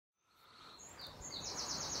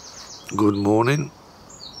Good morning.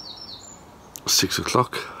 6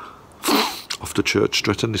 o'clock. Off to church,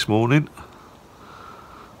 Stretton this morning.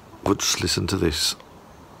 But just listen to this.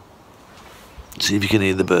 See if you can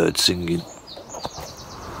hear the birds singing.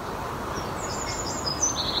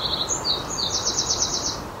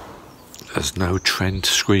 There's no Trent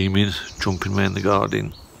screaming, jumping around the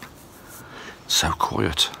garden. It's so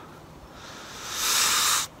quiet.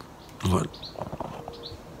 Right.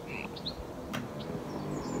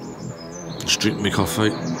 Let's drink my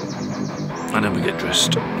coffee and then we get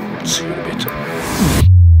dressed. See you in a bit.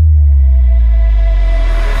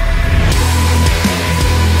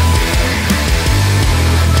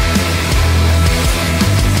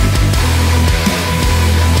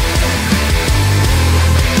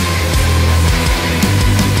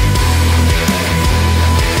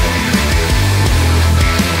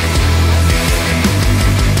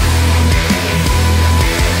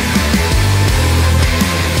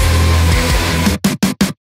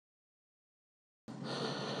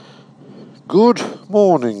 Good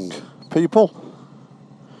morning, people.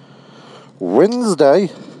 Wednesday,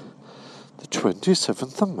 the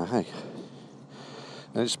 27th of May.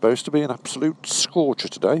 And it's supposed to be an absolute scorcher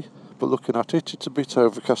today, but looking at it, it's a bit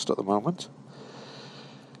overcast at the moment.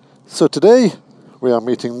 So today, we are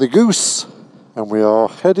meeting the goose, and we are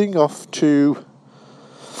heading off to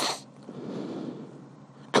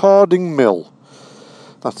Carding Mill.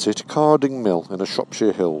 That's it, Carding Mill in the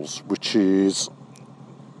Shropshire Hills, which is...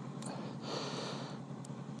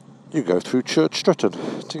 You go through Church Stretton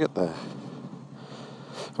to get there.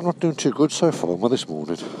 I'm not doing too good so far this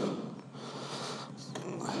morning.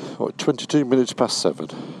 Right, 22 minutes past 7.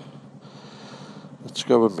 Let's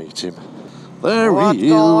go and meet him. There he is. What's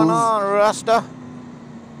going on, Rasta?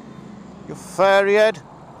 You fairy head?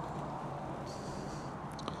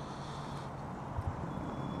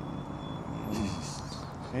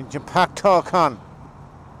 Ain't you packed talk on?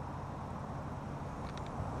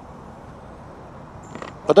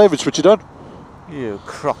 Oh, David, switch it on. You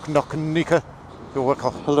crock-knocking knicker. You work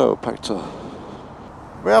off. Hello, Pactor.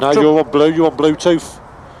 Now you're on Bluetooth.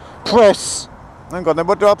 Press. Hang on, then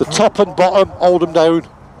what do I... The top and bottom, hold them down.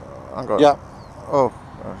 Hang on. Yeah. Oh,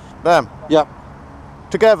 them. Yeah.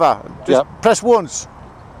 Together. Just press once.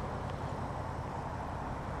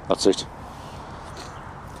 That's it.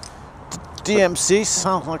 DMC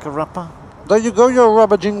sounds like a rapper. There you go, you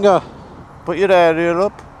rubber jinga. Put your aerial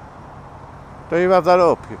up. Do you have that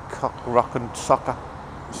up, you cock-rocking socker?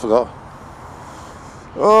 Forgot.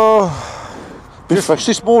 Oh. Bit fresh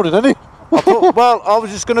this morning, isn't it? Well, I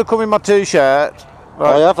was just going to come in my t-shirt.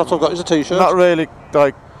 Right? I have, that's all I've got is a t-shirt. Not really,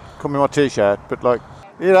 like, come in my t-shirt, but like,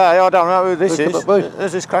 you know, I don't know who this is.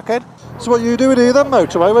 Is this crackhead? So what are you doing here then,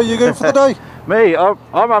 Motourway? Where are you going for the day? Me?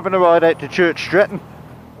 I'm having a ride out to Church Stretton.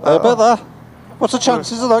 I bet that. What's the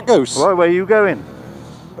chances of that, Goose? Why, where are you going?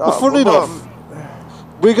 Well, funny enough,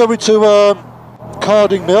 we're going to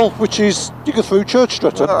Carding Mill, which is, you go through Church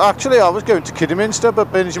Stretton. Actually, I was going to Kidderminster,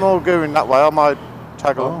 but being as you're all going that way, I might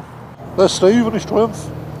tag along. There's Steve and his Triumph.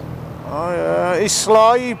 Oh yeah, he's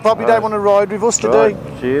sly, he probably don't want to ride with us today.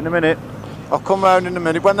 See you in a minute. I'll come round in a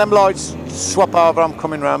minute. When them lights swap over, I'm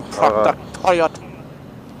coming round. Proctor tired.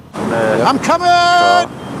 I'm coming!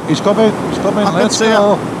 He's coming, let's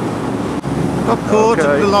go. Got caught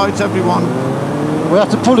at the lights, everyone. We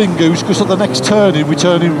have to pull in, Goose, because at the next turning, we're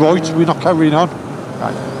turning right, we're not carrying on.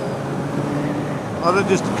 I'd have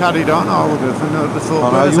just carried on, I would have. I would have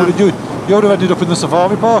thought you would have ended up in the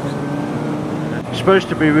safari park. It's supposed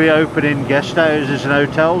to be reopening guest houses and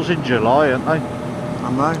hotels in July, aren't they?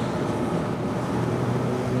 Am I?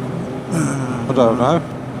 I don't know.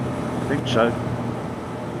 I think so.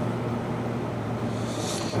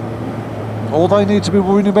 All they need to be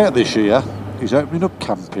worrying about this year is opening up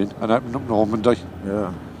camping and opening up Normandy.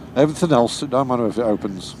 Yeah. Everything else, it don't matter if it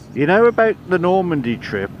opens. You know about the Normandy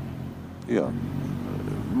trip? Yeah.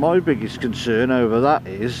 My biggest concern over that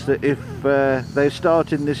is that if they're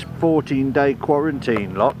starting this 14-day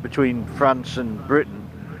quarantine lot between France and Britain,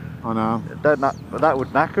 I know. That would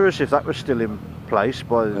knacker us if that was still in place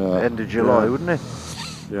by the end of July, wouldn't it?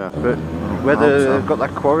 Yeah. But whether they've got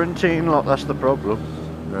that quarantine lot, that's the problem.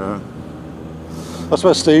 Yeah. That's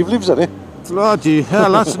where Steve lives, isn't he? Bloody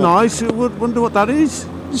hell, that's nice. I would wonder what that is.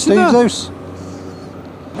 Steve's house.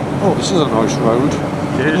 Oh, this is a nice road.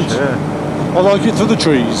 It is, yeah. I like it through the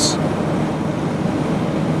trees.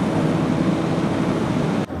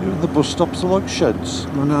 Even the bus stops are like sheds.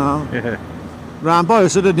 I know. Yeah. Round by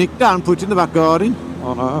us had a nick down put in the back garden.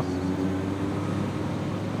 I know.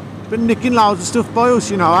 Been nicking loads of stuff by us,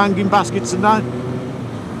 you know, hanging baskets and that.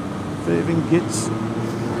 Thieving gits.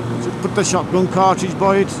 So put the shotgun cartridge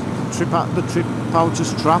by it. trip out to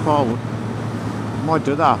Strap, I would. Might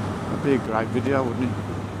do that. That'd be a great video, wouldn't it?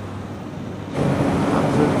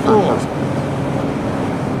 Absolutely fantastic.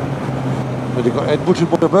 And you got headbutted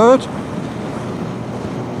by a bird.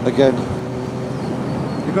 Again.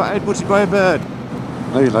 You got headbutted by a bird?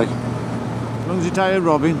 Nearly. As long as you tell you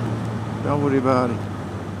Robin, don't worry about it.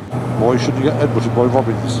 Why should you get headbutted by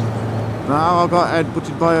robins? No, I got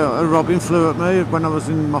headbutted by a robin, flew at me when I was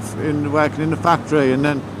working in the factory, and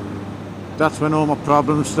then that's when all my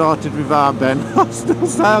problems started with our Ben. I still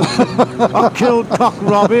say I killed cock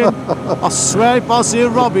robin. I swear if I see a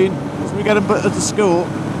robin, as we get him at the school,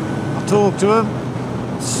 I talk to him.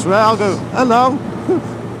 I swear I'll go, hello.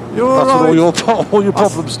 You're all right. That's when all your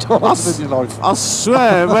problems started in your life. I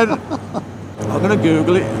swear, when I'm going to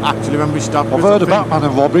Google it actually when we stop. I've heard of Batman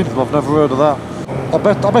and Robin, but I've never heard of that. I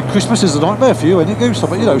bet Christmas is a nightmare for you, ain't it, Goose? I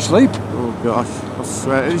bet you don't sleep. Oh gosh, I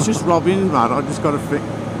swear, it's just robins, man. I just got to think.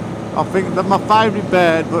 I think that my favourite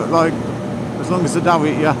bird, but like, as long as they don't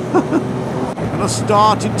eat you. And I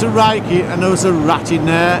started to rake it, and there was a rat in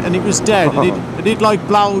there, and it was dead, and it like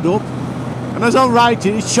blowed up. And as I raked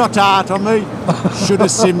it, it shot out on me. Should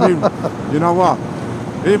have seen me. You know what?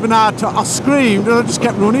 Even I screamed, and I just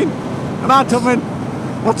kept running. And I told him,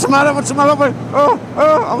 what's the matter? What's the matter? I went,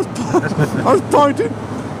 I was pointing.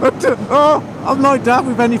 I'm like that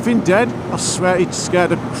with anything dead. I swear it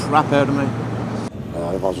scared the crap out of me. I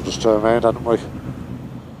might as well just turn around, hadn't we?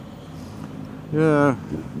 Yeah.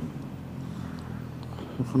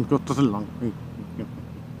 I've got to the long.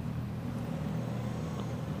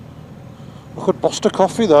 I could bust a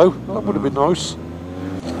coffee though. That would have been nice.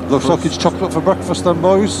 Looks like it's chocolate for breakfast then,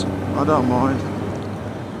 boys. I don't mind.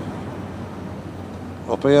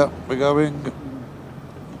 Up here we're going.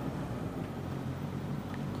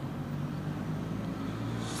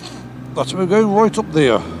 That's we're going right up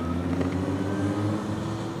there.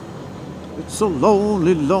 It's so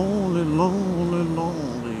lonely, lonely, lonely,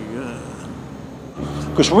 lonely, yeah.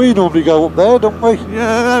 Because we normally go up there, don't we?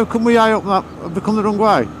 Yeah, how come we eye up that? Have we come the wrong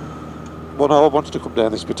way? Well, no, I wanted to come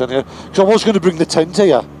down this bit here. Because I was going to bring the tent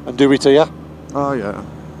here and do it here. Oh, yeah.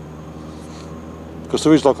 Because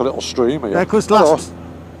there is like a little stream here. Yeah, because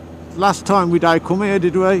last time we did come here,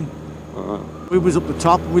 did we? We was up the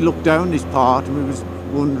top and we looked down this part and we was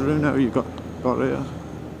wondering how you got here.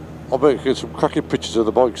 I bet you could get some cracking pictures of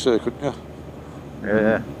the bikes here, couldn't you?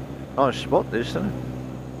 Yeah. Nice spot this, isn't it?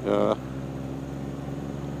 Yeah.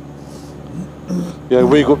 Yeah,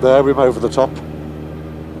 we go up there, we're over the top.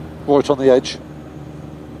 Right on the edge.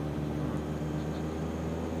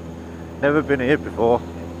 Never been here before.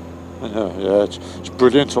 Yeah, it's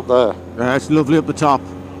brilliant up there. Yeah, it's lovely up the top.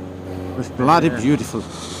 It's bloody beautiful.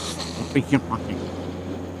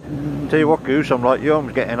 Tell you what, Goose, I'm like you,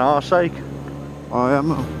 I'm getting arseache. I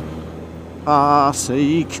am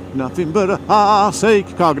arseache, nothing but a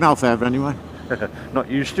arseache. Can't go no further anyway. Not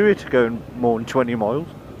used to it, going more than 20 miles.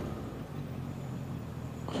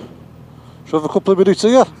 Should I have a couple of minutes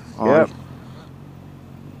here? Yeah.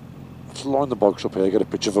 Let's line the bikes up here, get a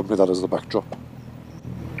picture of them with that as the backdrop.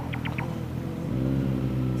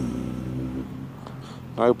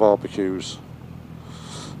 No barbecues.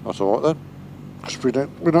 That's alright then. Because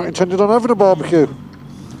we're not intended on having a barbecue.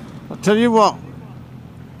 I'll tell you what.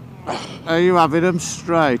 Are you having them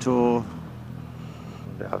straight or?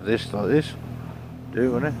 They have this like this.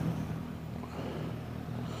 Do, wouldn't it?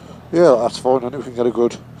 Yeah, that's fine. I think we can get a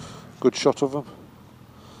good shot of them.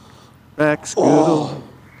 Beck's good. Oh.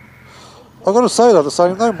 I've got to say that at the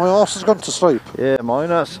same time, my arse has gone to sleep. Yeah, mine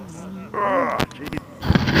has.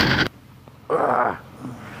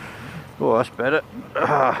 Oh, that's better.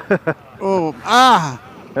 Oh. I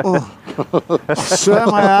swear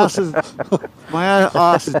my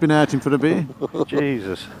arse has been hurting for a bit.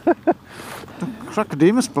 Jesus.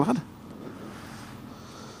 Crocodimus blood.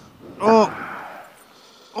 Oh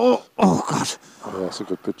God. Yeah, that's a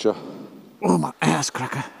good picture. Oh, my ass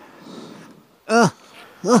cracker.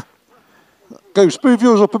 Goose, move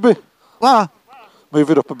yours up a bit. What? Move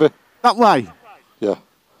it up a bit. That way? Yeah.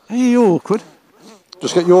 Are you awkward?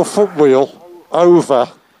 Just get your front wheel over,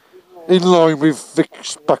 in line with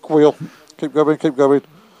Vic's back wheel. Keep going, keep going,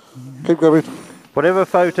 keep going. Whatever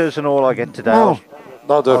photos and all I get today,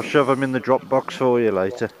 I'll shove them in the Dropbox for you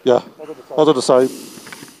later. Yeah, I'll do the same.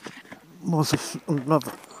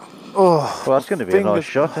 Oh, well, that's going to be a nice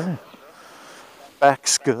shot, isn't it?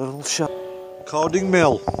 Beck's girl shot. Carding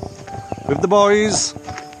Mill with the boys.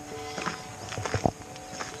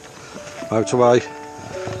 Motorway.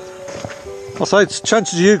 I'll say it's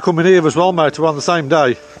chances of you coming here as well, Motorway, on the same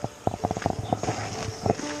day.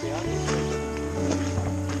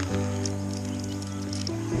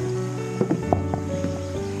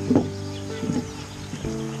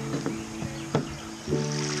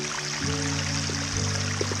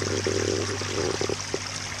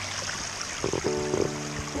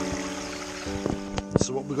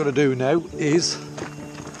 we're going to do now is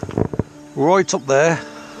right up there,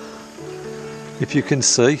 if you can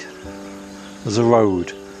see, there's a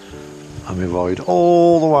road, and we ride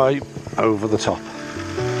all the way over the top.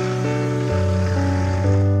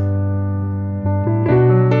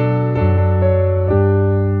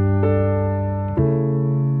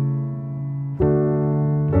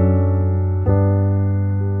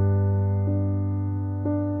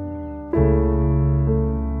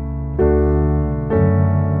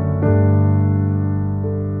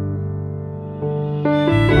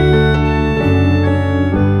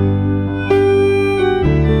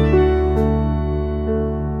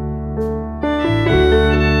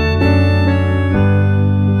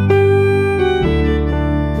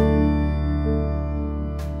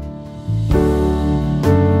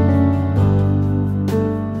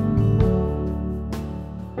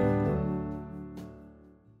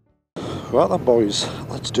 Right then boys,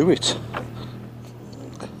 let's do it.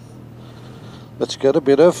 Let's get a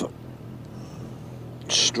bit of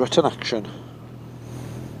Stretton action.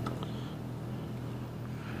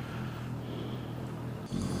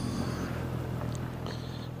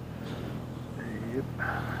 Yep.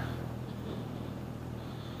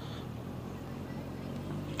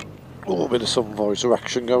 A little bit of sun visor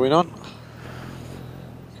action going on.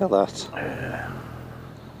 Look at that.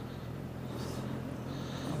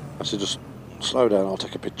 Actually, just slow down, I'll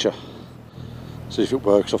take a picture. See if it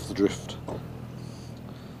works off the drift.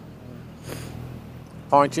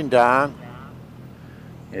 Pointing down.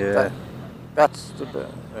 Yeah. That's the bit.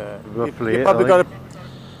 Roughly You it,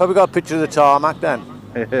 probably got a picture of the tarmac then.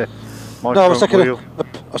 My No, I was front taking wheel.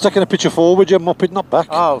 I was taking a picture forward, you're mopping, not back.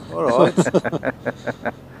 Oh, all right.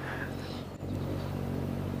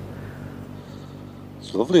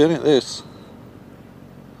 It's lovely, isn't it, this?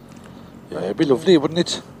 Yeah, it'd be lovely, wouldn't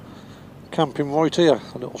it? Camping right here,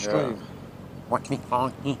 a little stream.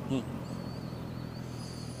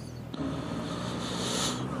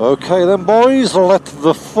 Okay then boys, let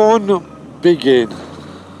the fun begin.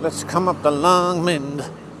 Let's come up the long mend.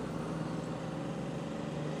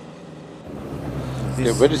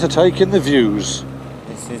 Get ready to take in the views.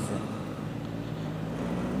 This is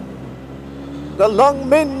the long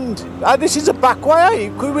mend. This is a back way.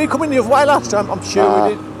 Could we come in the other way last time? I'm sure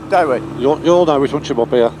we did. Don't we? You'll know it once you're up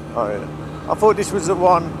here. Oh, yeah. I thought this was the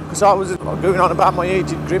one because I was going on about my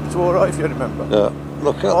heated grips. All right, if you remember. Yeah.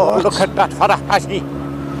 Look at Oh, that. look at that for a hashy.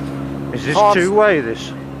 Is this Horse. two-way,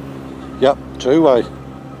 this? Yep, two-way.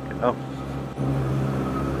 Oh.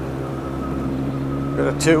 Got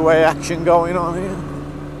a two-way action going on here.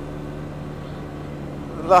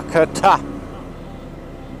 Look at that.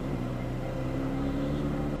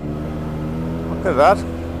 Look at that.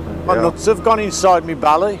 My Yeah. nuts have gone inside me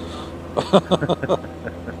belly.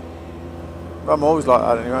 I'm always like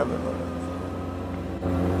that anyway.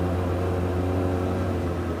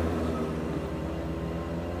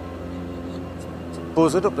 It's a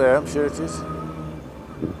buzzard up there, I'm sure it is.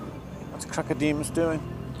 What's Crackademus doing?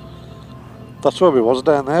 That's where we was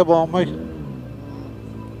down there, weren't we?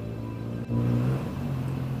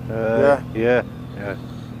 Yeah. Yeah.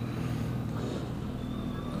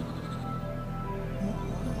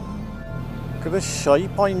 Look at the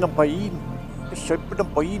shape on the bean. The shape of the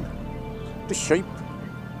bean. The shape.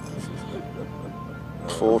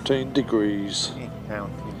 14 degrees.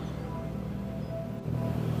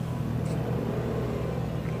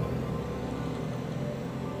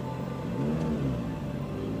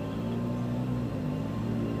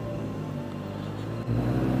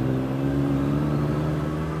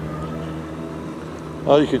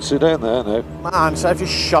 Oh, you can see down there now. Man, so if you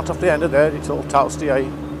shot off the end of there, it's all toasty, eh?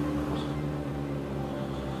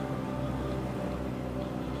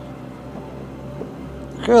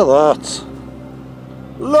 Look at that.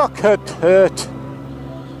 Look at it!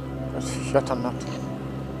 Let's shut on that.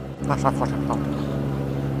 That's not what I thought.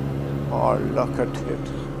 Oh, look at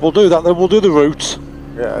it. We'll do that then, we'll do the route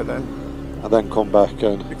Yeah, then. and then come back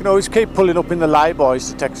and... You can always keep pulling up in the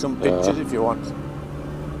lay-bys to take some pictures if you want.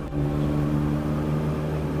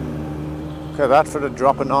 Look at that for the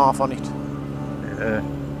dropping off on it. Yeah.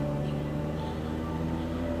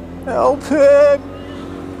 Help him!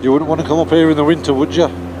 You wouldn't want to come up here in the winter, would you?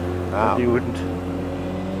 No. You wouldn't.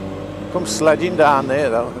 Come sledging down there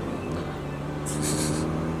though.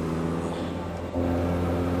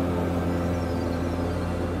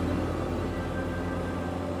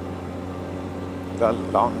 The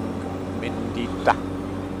long Mindita.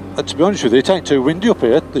 And to be honest with you, it ain't too windy up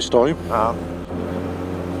here this time.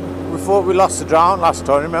 We thought we lost the drone last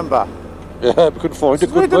time, remember? Yeah, we couldn't find it,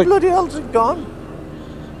 Where could the we? bloody hell's it gone?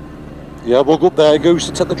 Yeah, we'll go up there, Goose,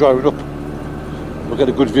 and take the drone up. We'll get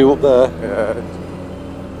a good view up there. Yeah.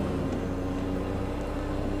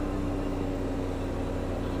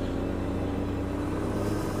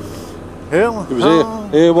 Hill? It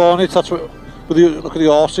was here, wasn't it? That's what. Look at the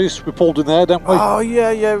horses. We pulled in there, didn't we? Oh,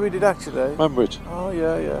 yeah, we did actually. Remember it? Oh,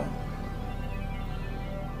 yeah.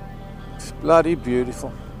 It's bloody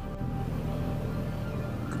beautiful.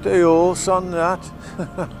 Look at the horse on that.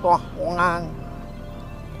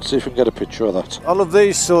 See if we can get a picture of that. I love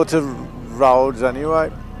these sort of roads anyway.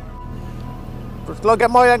 But look at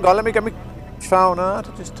my angle, let me get my phone out.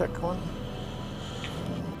 I'll just take one.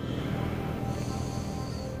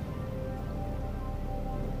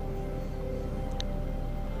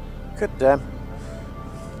 Look at them.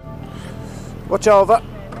 Watch over.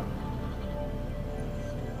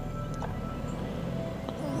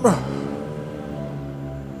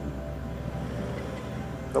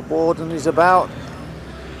 The warden is about.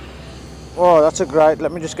 Oh, that's a great.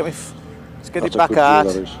 Let me just get let's get it back out.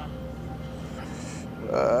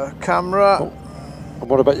 Camera. Oh. And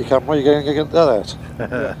what about your camera? You going to get that out?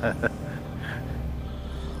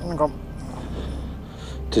 Hang on.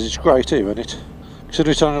 It's great here, isn't it?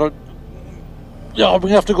 Considering it's only like, yeah, we're going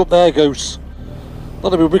to have to go up there, Goose.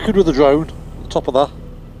 That'll be wicked with the drone on the top of that.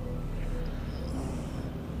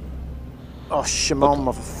 Oh, Shimon,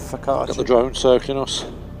 my facata. Got the drone circling us.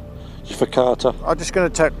 Your facata. I'm just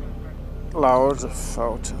going to take loads of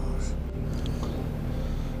photos.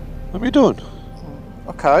 What are you doing?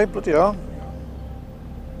 Okay, bloody hell.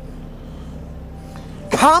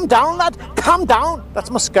 Calm down, lad. Calm down. That's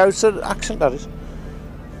my Scouser accent, that is.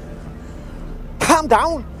 Calm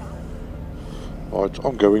down. Right,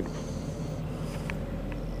 I'm going.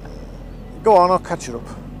 Go on, I'll catch you up.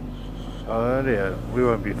 Oh yeah, we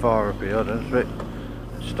won't be far up here, don't we?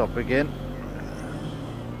 Stop again.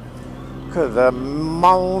 Look at the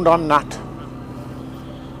mound on that.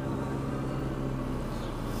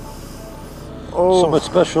 Oh. Something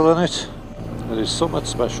special in it. It is something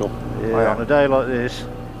special. Yeah, on a day like this.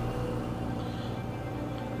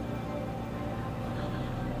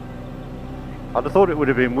 I'd have thought it would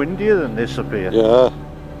have been windier than this up here. Yeah.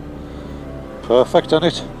 Perfect, isn't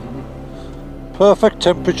it? Perfect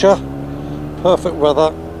temperature. Perfect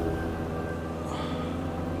weather.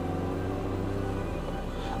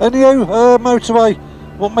 Anyhow, Motourway,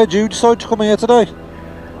 what made you decide to come here today?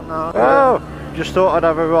 Oh, just thought I'd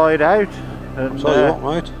have a ride out. And, Tell you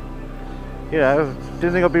what, mate. You know,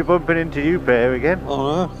 didn't think I'd be bumping into you pair again.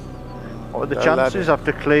 Oh no. What are the chances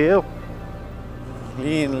after Cleo?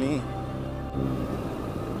 Lean.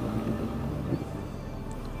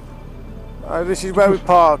 This is where we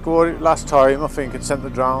parked last time, I think, and sent the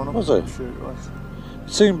drone up. Was it? Sure it was.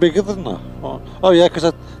 It seemed bigger than that. Oh yeah,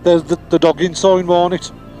 because there's the dogging sign on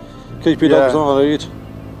it. Keep your dogs on the lead.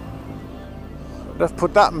 They've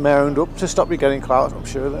put that mound up to stop you getting close, I'm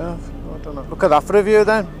sure they have. I don't know. Look at that for a view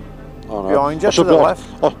then. Oh, no. Behind you to the left.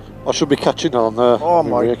 I should be catching on there. Oh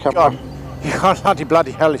my God. You can't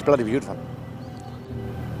bloody hell, it's bloody beautiful.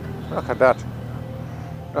 Look at that.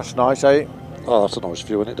 That's nice, eh? Oh, that's a nice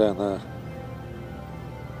view, isn't it, down there?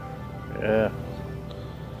 Yeah.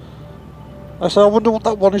 I wonder what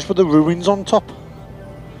that one is with the ruins on top.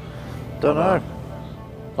 Don't know.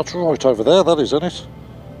 That's right over there, that is, isn't it?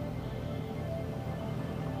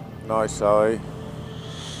 Nice, eh?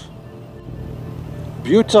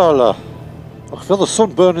 Beautiful. I can feel the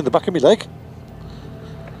sun burning the back of my leg.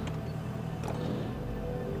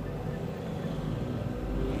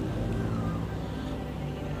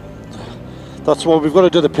 That's why we've got to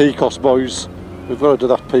do the Pecos, boys. We've got to do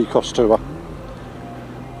that Pecos tour.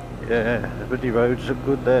 Yeah, the bloody roads are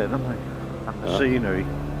good there, don't they? And the scenery.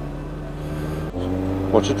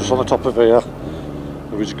 Watch it just on the top of here.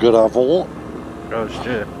 There is gravel. Oh,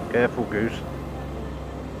 shit. Careful, Goose.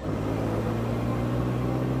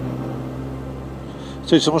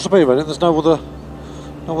 See, so must be right. There's no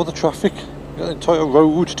other traffic. You got the entire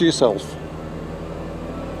road to yourself.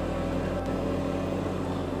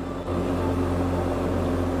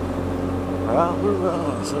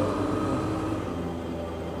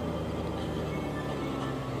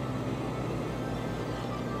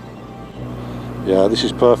 Yeah, this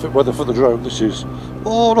is perfect weather for the drone. This is.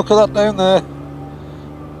 Oh, look at that down there.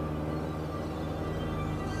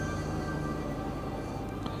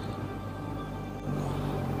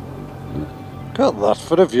 Look at that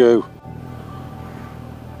for the view.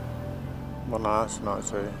 Well, nice,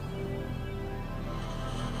 eh?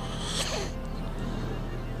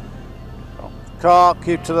 Car,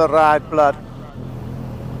 keep to the right, blood.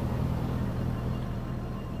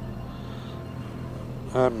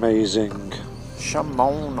 Amazing.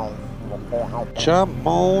 Shamon.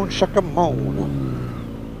 Chamon, shakamon.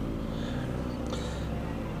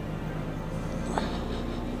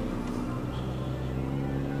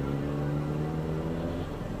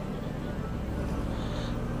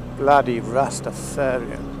 Bloody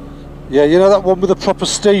Rastafarian. Yeah, you know that one with the proper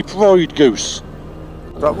steep ride, Goose?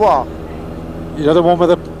 But what? You know the one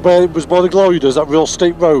where it was by the gliders, that real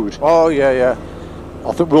steep road? Oh, yeah, yeah.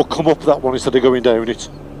 I think we'll come up that one instead of going down it.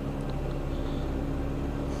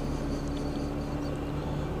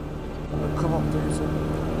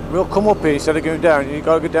 We'll come up here instead of going down. You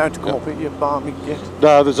got to go down to come up here, you balmy git.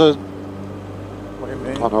 No, there's a... What do you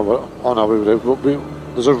mean? I know we do, but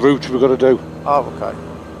there's a route we've got to do. Oh, okay.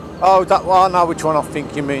 Oh, that one, I know which one I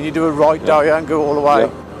think you mean. You do a right down and go all the way.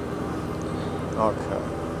 Yeah. Okay.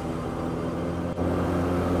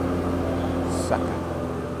 Second.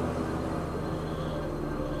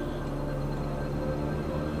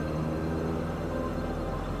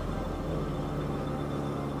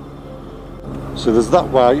 So there's that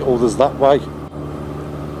way, or there's that way.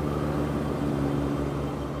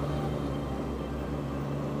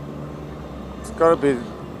 It's got to be...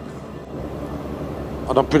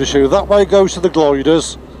 And I'm pretty sure that way goes to the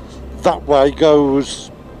gliders, that way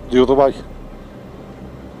goes the other way.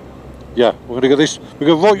 Yeah, we're going to go this, we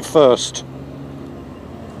go right first.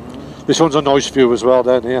 This one's a nice view as well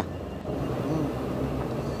down here.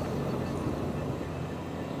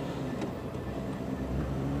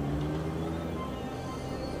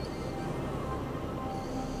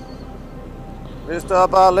 Mr.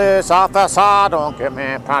 Police Officer, don't give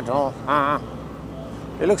me pardon.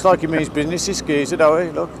 It looks like he means business, he skis it, don't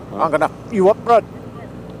he? Look, I'm gonna... You up, bro?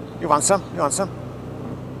 You want some? You want some?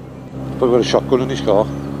 But we've got a shotgun in his car.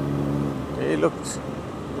 He looks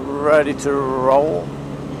ready to roll.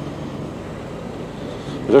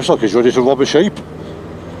 It looks like he's ready to rob a sheep.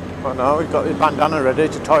 Oh no, he's got his bandana ready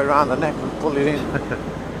to tie around the neck and pull it in.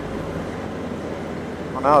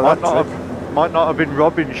 I know that trick. Might not have been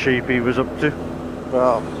robbing sheep he was up to.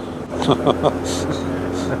 Well...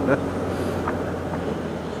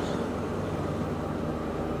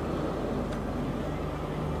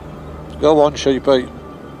 Go on, sheepy.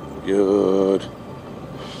 Good.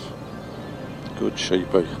 Good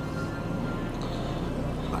sheepy.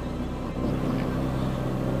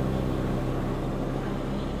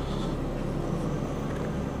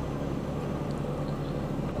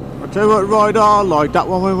 I'll tell you what ride I like, that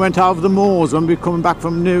one when we went over the moors when we were coming back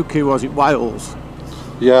from Newquay, was it Wales?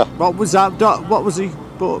 Yeah. What was that? What was he?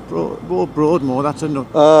 Broadmoor, that's a...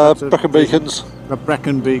 Brecon Beacons. The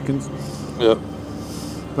Brecon Beacons. Yeah.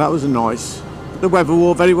 That was nice. The weather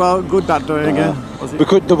wore very well, good that day again, was it?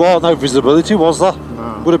 There was no visibility, was there?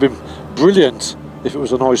 No. Would have been brilliant if it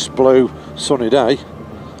was a nice blue sunny day.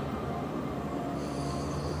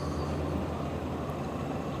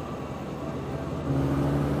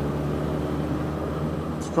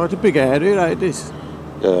 It's quite a big area, right, this?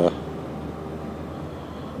 Yeah.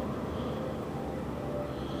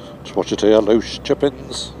 Just watch it here, loose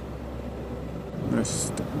chippings.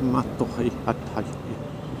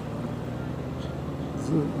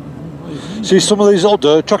 See, some of these old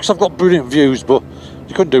dirt tracks have got brilliant views, but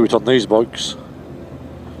you couldn't do it on these bikes.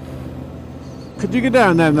 Could you get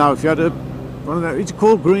down there now if you had a... one of the, it's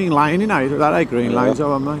called Green Lane, you know? That ain't Green Lanes,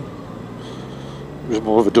 oh, mate. It was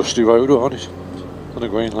more of a dusty road, wasn't it? Than a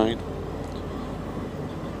green lane.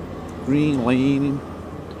 Green Lane.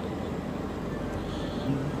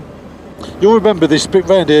 You'll remember this bit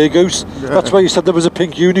round here, Goose. Yeah. That's where you said there was a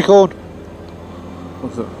pink unicorn.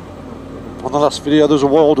 What's that? On the last video, there was a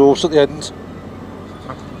wild horse at the end.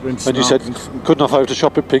 And you said couldn't have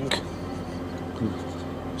photoshopped it pink.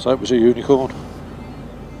 So it was a unicorn.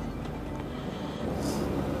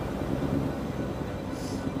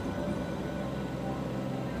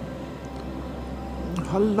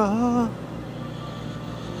 Hello.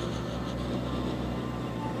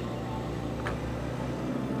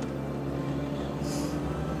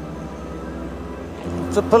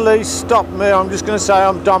 If the police stop me, I'm just going to say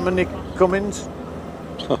I'm Dominic Cummins.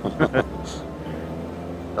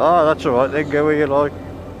 Oh, that's all right, then go where you like.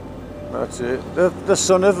 That's it. The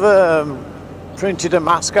son of printed a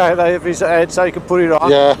mask out of his head so he could put it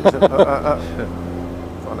on. Yeah.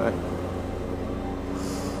 Funny.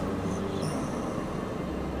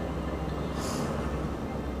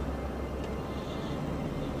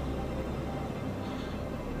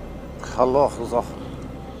 Hello.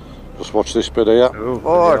 Just watch this bit here.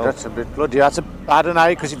 Oh, that's a bit bloody. That's a bad one,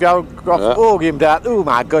 because if you haven't got him that, oh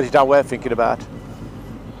my God, you don't worth thinking about.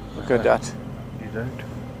 Look at that. You don't.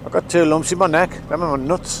 I've got 2 lumps in my neck. Them are my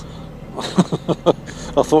nuts.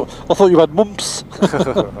 I thought you had mumps.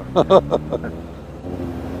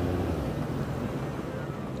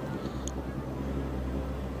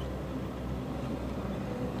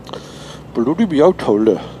 Bloody be out,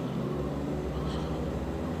 Holder.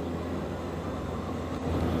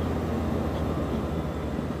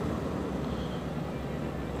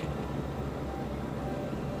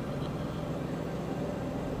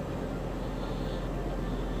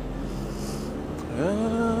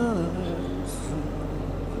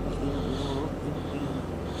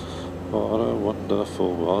 What a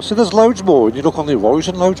wonderful world. See, there's loads more, and you look on the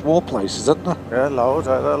horizon, loads more places, isn't there? Yeah, loads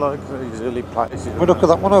out there, like these early places. We look at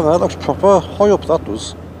that one over there, looks proper high up, that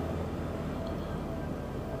does.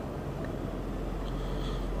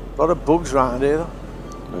 A lot of bugs around here, though.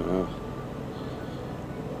 Yeah.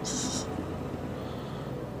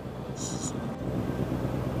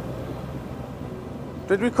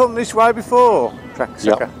 Did we come this way before?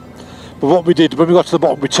 Yeah. But what we did, when we got to the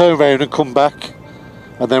bottom, we turned around and come back,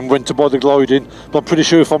 and then went to buy the gliding. But I'm pretty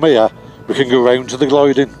sure from here, we can go round to the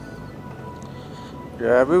gliding.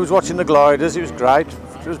 Yeah, we was watching the gliders, it was great.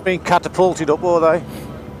 It was being catapulted up, were they?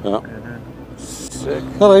 Yeah. Sick.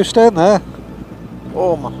 Hello, stand there.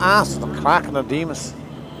 Oh, my ass, the crack and the Demas.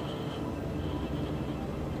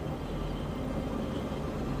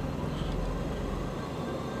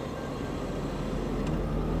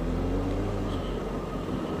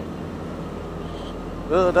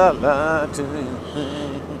 Would I lie to you?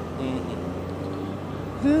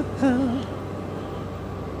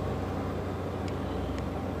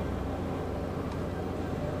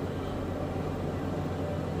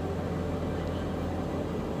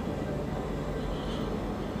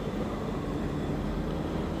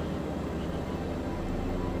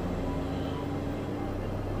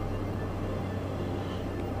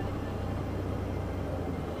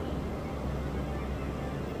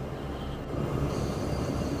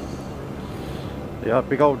 Yeah,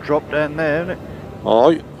 big old drop down there, isn't it?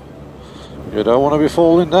 Aye. You don't want to be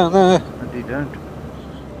falling down there. And you don't.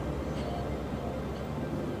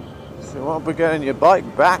 So you won't be getting your bike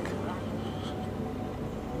back.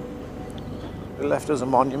 They left us a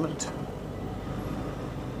monument.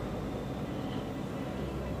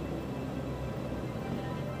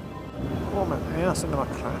 Oh my ass into my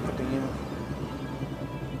crack again.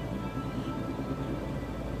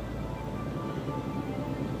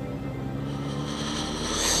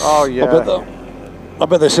 Oh yeah. I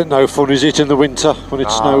bet this ain't no fun, is it, in the winter when it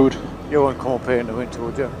snowed? You won't come up here in the winter,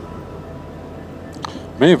 would you?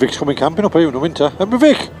 Me and Vic's coming camping up here in the winter. Haven't we,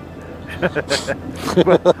 Vic?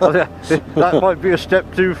 Well, that might be a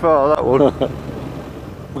step too far, that one.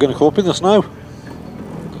 We're going to go up in the snow.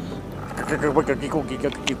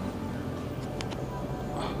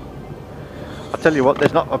 I tell you what,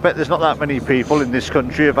 I bet there's not that many people in this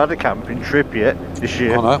country who've had a camping trip yet this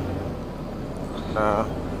year. I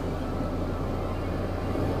know.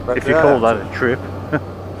 If you call that a trip.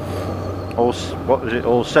 What was it,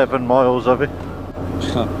 all 7 miles of it?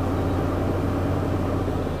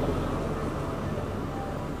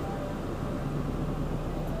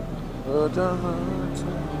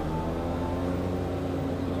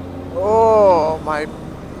 Oh my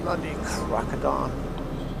bloody crackadon.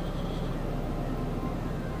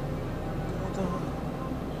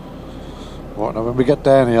 Right, now when we get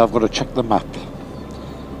down here, I've got to check the map.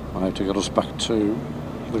 I have to get us back to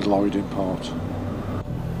the gliding part.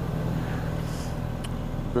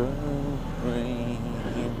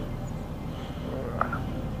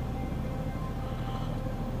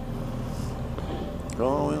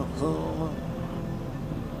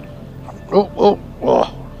 Oh.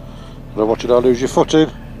 Better watch it, I'll lose your footing.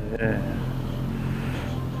 Yeah.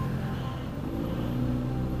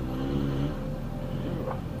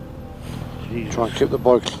 Jesus. Try and keep the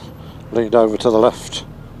bike leaned over to the left.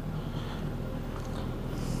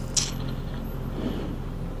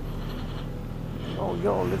 Oh,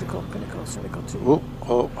 yo, little pinnacle.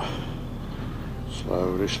 Oh.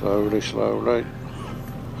 Slowly. So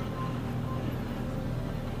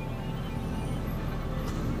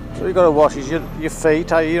you got to wash your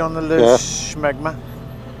feet, are you, on the loose schmegma?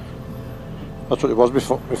 That's what it was, my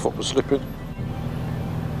foot was slipping.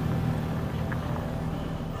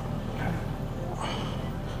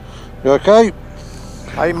 You okay?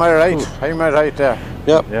 I'm right there.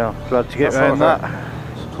 Yep. Yeah, glad to get around that.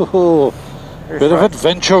 Oh, bit of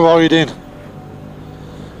adventure riding.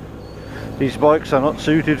 These bikes are not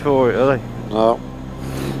suited for it, are they? No.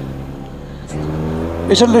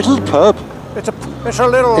 It's a little pub. It's a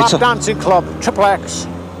little lap dancing club, Triple X.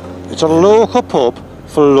 It's a local pub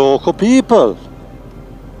for local people.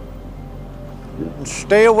 And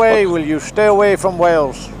stay away, will you? Stay away from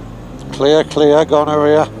Wales. Clear,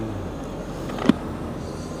 gonorrhea.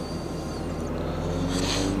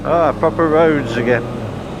 Ah, proper roads again.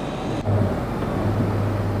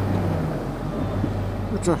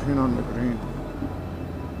 What's happening on the green?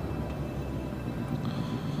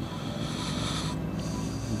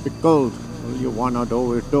 Big gold. Well, you wanna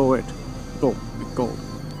do it. Go, big gold.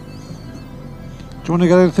 Do you want to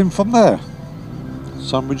get anything from there?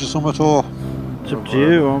 Sandwich or something, or? It's up to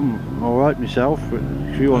you. I'm alright myself, but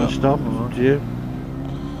if you want to stop, it's up to you.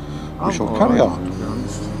 We shall carry on. To be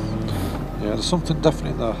honest. Yeah, there's something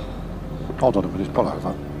definite there. Hold on a minute, pull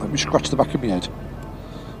over. Let me scratch the back of my head.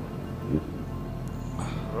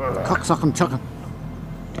 Cocksock and chucking.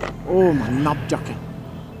 Oh, my knob jockey.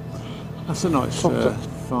 That's a nice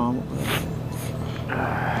farm up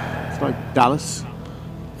there. It's like Dallas.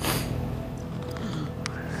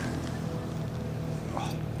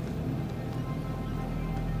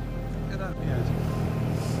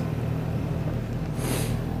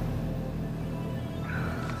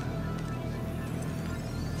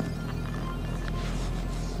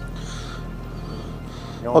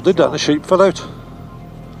 I did that and the sheep fell out.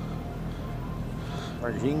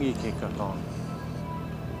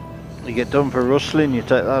 You get done for rustling, you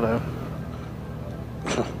take that out.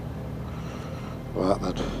 Right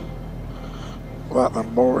then. Right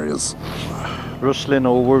then, boys. Rustling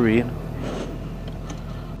or worrying.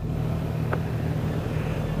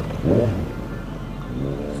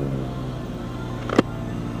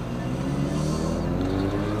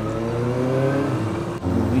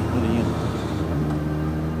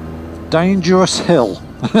 Dangerous Hill.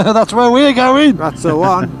 That's where we're going. That's the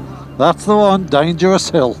one. That's the one. Dangerous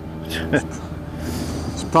Hill.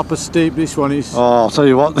 It's proper steep, this one is. Oh, I'll tell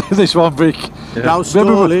you what, this one, Vic. Now,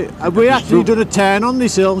 slowly. We actually done a turn on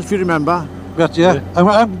this hill, if you remember. Yeah.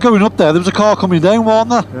 I'm going up there. There was a car coming down,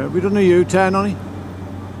 wasn't there? Yeah, we done a U-turn on it.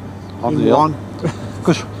 On in the hill. one.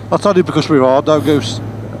 Because that's only because we were hard, though, Goose.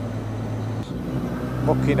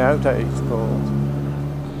 Mucking out, it's called.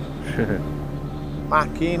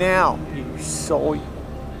 Mucking out, you soy.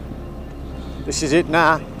 This is it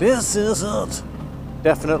now. This is it.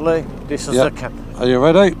 Definitely. This is the camp. Are you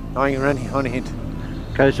ready? Are you ready, honey?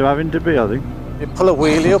 Case of having to be, I think. You pull a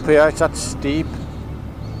wheelie up here, it's that steep.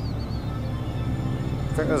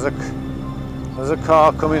 I think there's a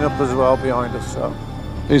car coming up as well behind us, so.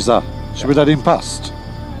 Is that? Should we let him past?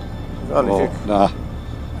 Well, Oh, nah.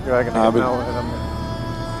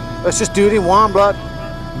 Let's just do it in one, blood.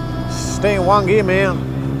 Stay in one gear, man.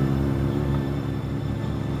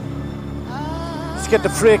 Let's get the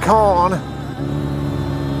freak on.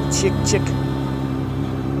 Chick.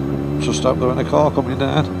 Just up there in a car coming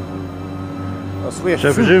down.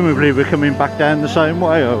 So presumably we're coming back down the same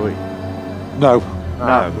way, are we? No.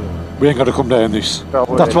 No. We ain't got to come down this.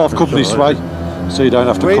 Don't That's why I've come this way. So you don't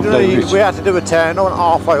have to come down this. We had to do a turn on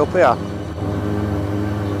halfway up here.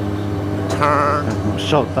 Turn.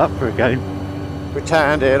 Sod that for a game. We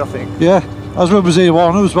turned here, I think. Yeah. As well was here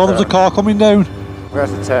one as well. There was a car coming down. We had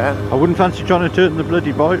to turn. I wouldn't fancy trying to turn the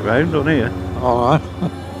bloody bike round on here. Alright.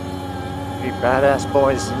 You badass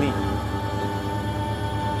boys, isn't he?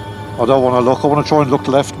 I don't want to look. I want to try and look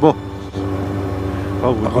left, but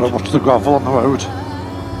Oh, I've got to watch the gravel on the road.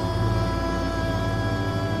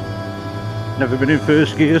 never been in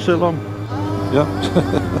first gear so long. Yeah.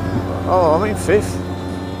 Oh, I'm in fifth.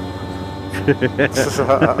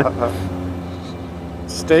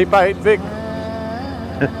 Stay bait, Vic.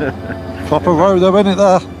 Proper road though, isn't it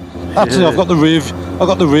there? Actually, I've got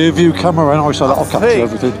the rear view camera on, so that'll capture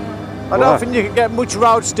everything. I don't think you can get much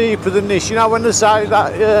road steeper than this. You know when they say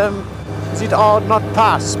that, is it hard not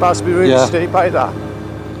pass? It's supposed to be really steep like that.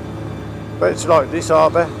 But it's like this,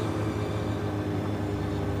 Harbour.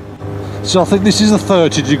 So I think this is a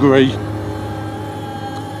 30 degree.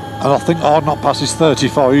 And I think hard not pass is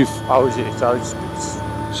 35. Oh, is it? So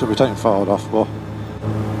So we're taking forward off, but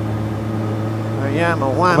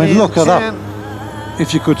I mean, look at that.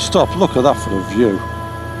 If you could stop, look at that for the view.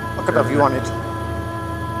 Look at that view on it.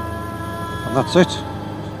 And that's it.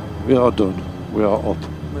 We are done. We are up.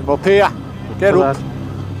 Move up here. Get up.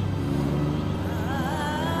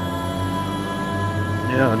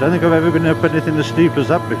 Yeah, I don't think I've ever been up anything as steep as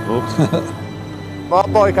that before. My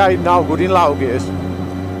bike ain't no good in low gears.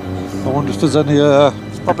 I wonder if there's any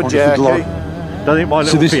It's proper jerky. Don't think my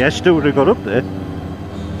little Fiesta would have got up there.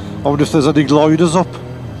 I wonder if there's any gliders up.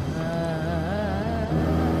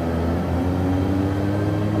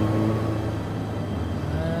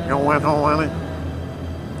 You want it?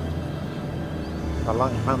 A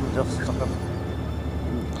long man just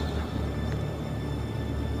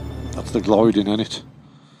That's the gliding in it.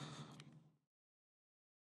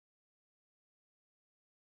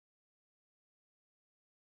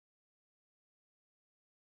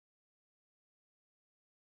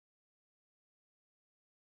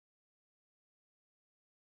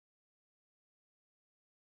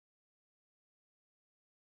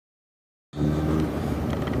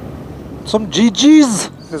 Some GGs!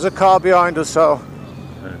 There's a car behind us, so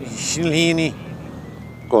Shlini.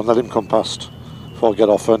 Go on, let him come past before I get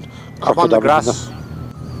off and crack Up on the dam in grass.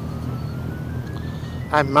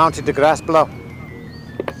 I mounted the grass below.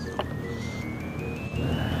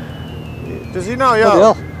 Does he know, yo? Bloody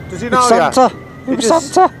hell. Does he know It's Santa. He It's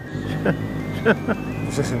just- Santa.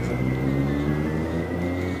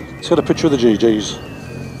 Let's get a picture of the GGs.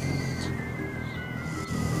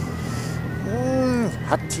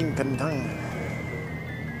 Hatting pentang.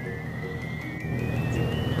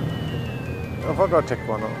 Have I got to take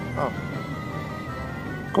one? Oh,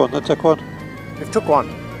 Go on then, take one. you've took one.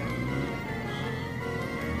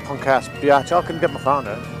 Podcast. Yeah, I can get my phone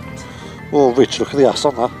out. Oh, Rich, look at the ass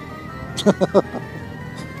on that.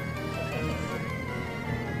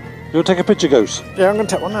 You want to take a picture, Goose? Yeah, I'm going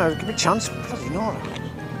to take one now. Give me a chance. Bloody Nora.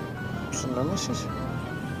 Some nemesis.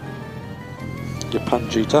 Your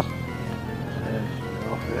Pangita.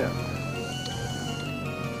 Oh, yeah.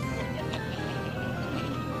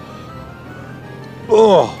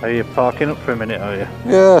 Oh, Are you parking up for a minute, are you?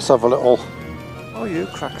 yeah, let's have a little. Oh, you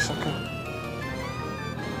cracksucker.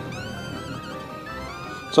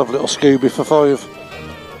 Let's have a little Scooby for 5.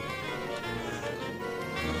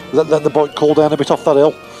 Let the bike cool down a bit off that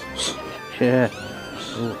hill. Yeah.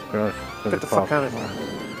 Oh, Christ. Get the fuck out of here.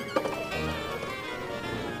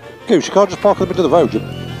 Goose, you can't just park in the middle of the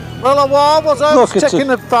road. Well, I was Look, it's taking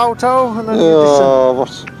a photo and then Oh,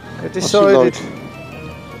 what? you decided.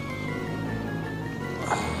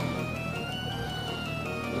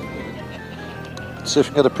 See if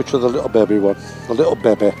we can get a picture of the little baby one. The little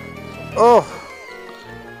baby. Oh.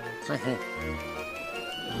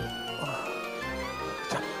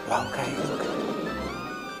 Okay, look.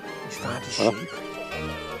 He's found his sheep.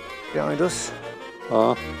 Behind us.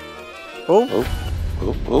 Ah, Oh.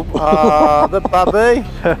 oh, oh. Ah, the baby.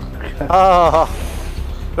 Ah.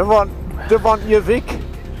 They want you, Vic.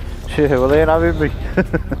 Yeah, well, they ain't having me.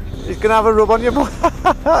 He's going to have a rub on your bike.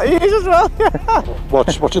 He is as well.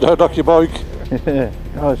 Watch it don't knock your bike. Yeah.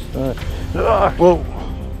 Nice. Well,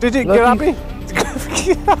 Did it Lucky. grab me? He's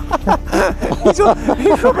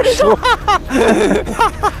rubbing his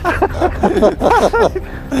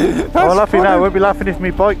I'm laughing now. I won't be laughing if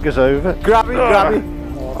my bike goes over. Grab it. I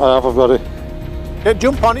haven't got it. Yeah,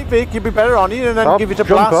 jump on it, Vic. You'll be better on it and then I'll give it a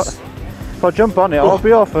jump blast. If I jump on it, I'll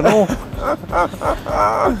be off and all.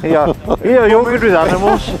 Yeah, you're good with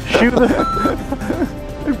animals. Shoot them.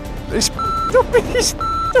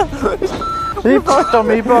 He biked on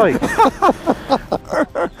me bike.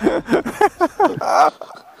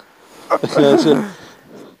 Yes, yeah.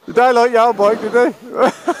 Did they like your bike, did they?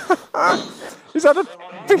 Is that a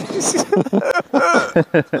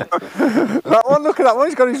that one, look at that one,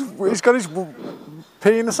 he's got his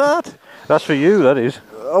penis out. That's for you, that is.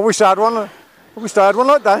 I wish I had one. I wish I had one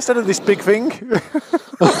like that instead of this big thing.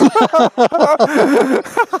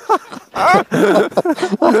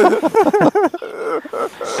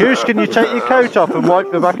 Goose, can you take your coat off and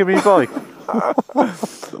wipe the back of my bike?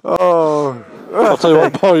 Oh. I'll tell you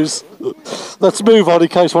what, boys. Let's move on in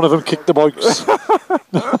case one of them kicked the bikes. I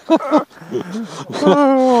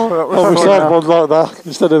wish I had one like that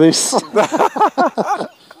instead of this.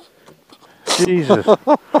 Jesus.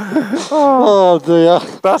 Oh dear.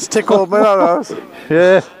 That's tickled me, that has.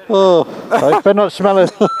 Yeah. Oh, I better not smell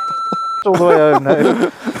it all the way home now.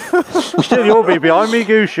 Still, you'll be behind me,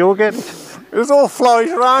 Goose. You'll get it. There's all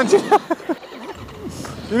flies around you.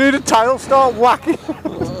 You need a tail, start whacking.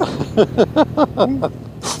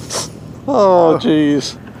 oh,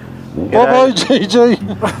 jeez. Bye bye,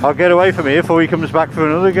 GG. I'll get away from here before he comes back for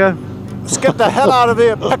another go. Let's get the hell out of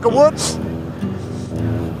here, Peck of Woods.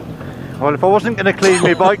 Well, if I wasn't going to clean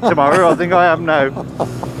my bike tomorrow, I think I am now.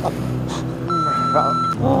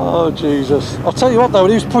 Oh, Jesus. I'll tell you what, though,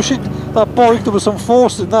 when he was pushing that bike, there was some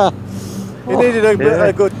force in there. You needed a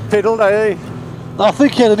good piddle, eh? I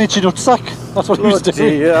think he had an itchy nutsack. That's what he was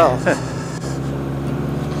doing. Yeah.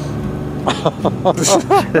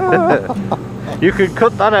 You can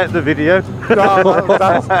cut that out of the video.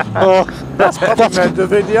 That's probably meant the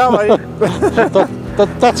video, eh?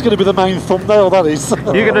 That's going to be the main thumbnail, that is.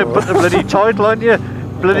 You're going to put the bloody title on you.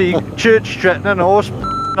 Bloody church Stretton and horse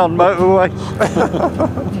on motorway.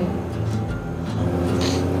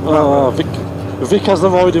 Oh, Vic has the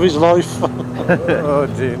ride of his life. Oh,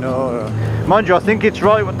 dear, no. Mind you, I think it's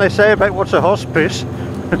right what they say about what's a hospice.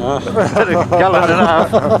 About a gallon and a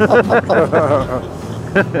half.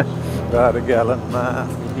 About a gallon and a half.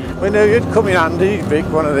 We knew you'd come in handy, Vic,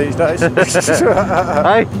 one of these days.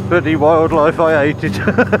 Hey, bloody wildlife, I hate it.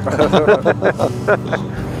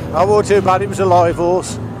 I wasn't too bad, it was a live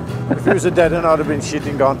horse. If it was a dead one, I'd have been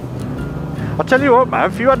shitting gone. I'll tell you what,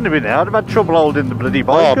 man, if you hadn't been there, I'd have had trouble holding the bloody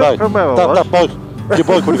bike Oh, up mate, from where I was. that bike, your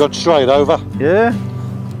bike would have gone straight over. Yeah.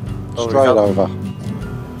 Straight over.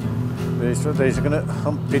 These are going to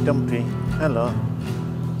humpy dumpy. Hello.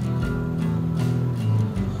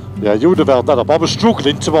 Yeah, you would have held that up. I was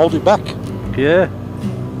struggling to hold it back. Yeah.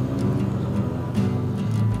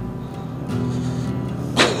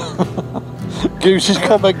 Goose's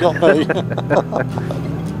comment got me.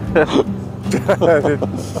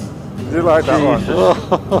 Did you like that one?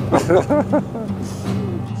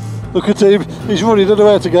 Look at him, he's running, don't know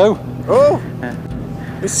where to go. Oh!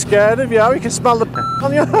 He's scared of you, he can smell the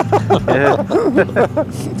on you.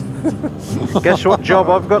 Guess what job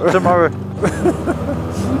I've got tomorrow?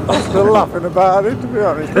 I'm still laughing about it, to be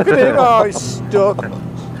honest. Look at him, oh, he's stuck.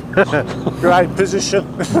 Great position.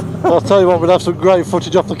 I'll tell you what, we'll have some great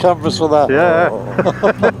footage off the cameras for that. Yeah.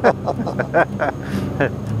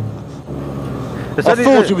 I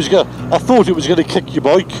thought it was going to kick your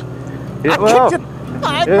bike. Yeah, well,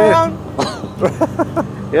 Yeah.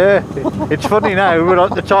 yeah, it's funny now, but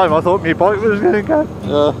at the time I thought my bike was going to go.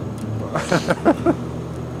 Yeah.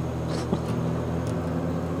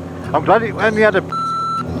 I'm glad it only had a...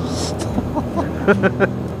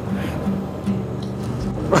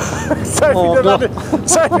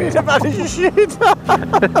 Sophie the man is shit.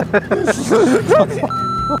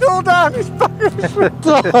 All down his back.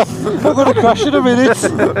 I'm going to crash in a minute.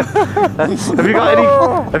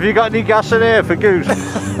 Have you got any gas in here for Goose?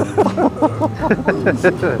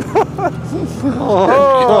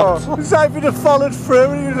 God. Sophie had followed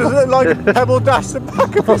through and you just look like a pebble dashed the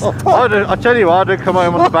back of his bike. I tell you what, I'd come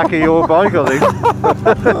home on the back of your bike, I think.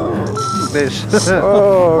 This.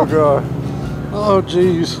 Oh God. Oh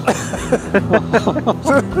jeez.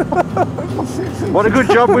 What a good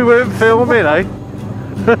job we weren't filming, eh?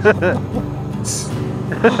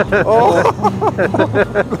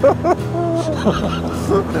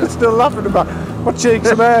 Still laughing about my cheeks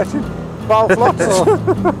are hurting. Ball flops.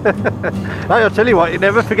 Hey, I'll tell you what, you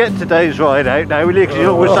never forget today's ride out now, will you? Because you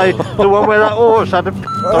always say the one where that horse had a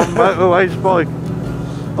on Motorway's bike.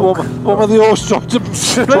 One where the horse tried to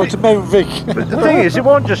Mount Vic. But the thing is, it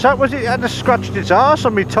wasn't just that, was it? It had scratched its arse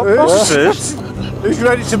on my top box first. He's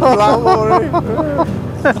ready to blow, already.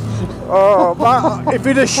 Oh, man, if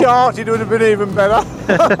he'd have shot, it would have been even better.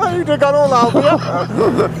 He'd have gone all over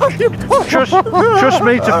you. Trust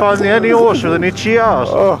me to find the only horse with an itchy arse.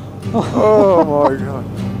 Oh my God.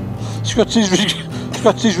 Scratch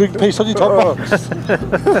his ring piece on your top box.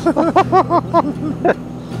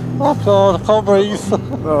 Oh God, I can't breathe.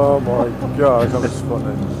 Oh my God, that was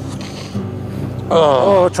funny.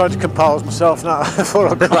 Oh, I tried to compose myself now before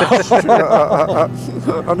I crashed.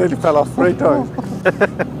 I nearly fell off 3 times.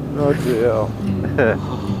 Oh dear.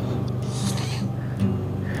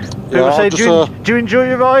 People say, do you enjoy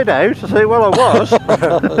your ride out? I say, well, I was.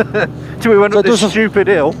 Till we went up this stupid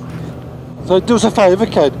hill. So do us a favour,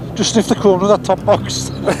 Ken. Just sniff the corner of that top box.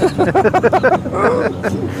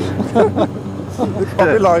 They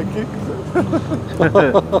probably like it.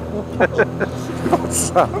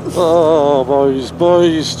 Oh,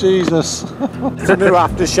 boys, Jesus. It's a new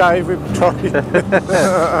aftershave we've tried.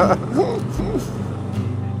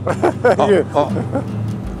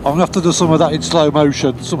 I'm going to have to do some of that in slow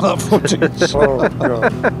motion, some of that footage. Oh,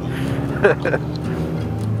 God.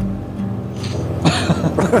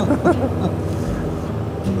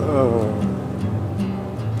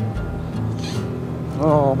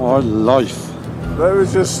 Oh, my life. That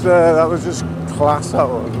was just class, that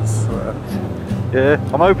was, I swear. Yeah,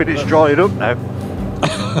 I'm hoping it's dried up now.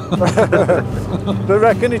 They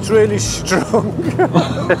reckon it's really strong.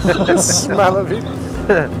 The smell of it.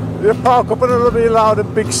 You park up and it'll be a loud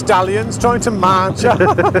of big stallions trying to mount you.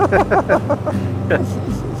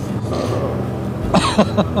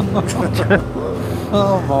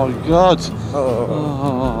 Oh my God.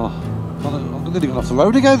 Oh. I'm nearly going off the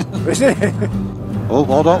road again. Oh,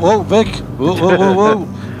 hold on. Whoa, Vic. Whoa.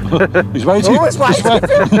 He's waiting. Oh, it's waiting.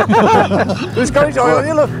 He's got his eye on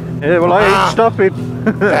you, look. Yeah, well, I ain't stopping.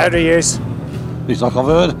 There he is. He's like, I've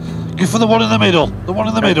heard. Go for the one in the middle. The one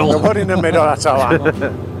in the middle. The one in the middle, that's all right.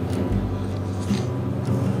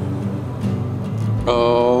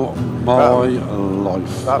 Oh my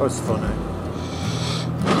life. That was funny.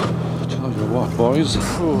 Tell you what, boys.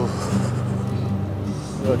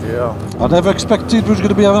 Bloody hell. I never expected we was going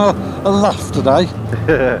to be having a laugh today.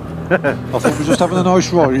 I thought we were just having a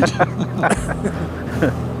nice ride.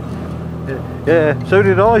 Yeah, so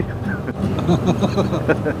did I.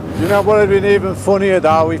 You know what would have been even funnier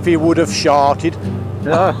though if he would have sharted.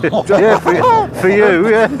 Yeah, for you,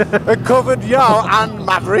 yeah. It covered you and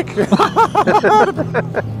Maverick.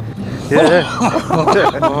 Yeah.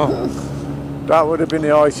 That would have been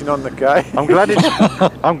the icing on the cake. I'm glad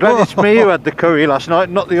it's me who had the curry last night,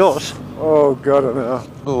 not the horse. Oh God, I know.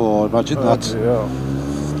 Oh, imagine that. Yeah.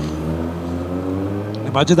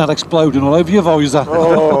 Imagine that exploding all over your visor.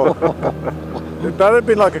 Oh. That would have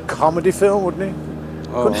been like a comedy film, wouldn't it?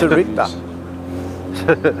 Couldn't have read that.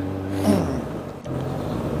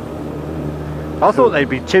 I thought they'd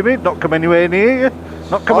be timid, not come anywhere near you.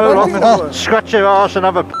 Not come along and scratch your arse and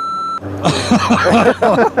have a...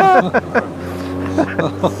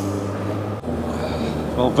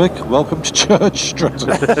 Well, Vic, welcome to church, Stretton.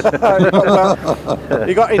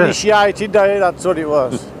 You got initiated, eh? That's what it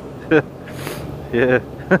was. Yeah.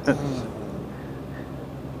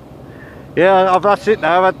 Yeah, that's it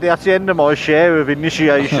now. That's the end of my share of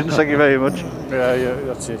initiations. Thank you very much. Yeah,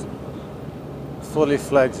 that's it. Fully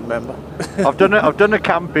fledged member. I've done a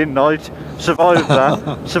camping night. Survived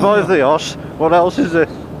that. Survived the os. What else is there?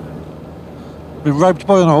 Been raped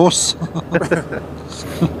by an horse.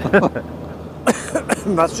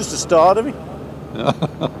 And that's just the start of it.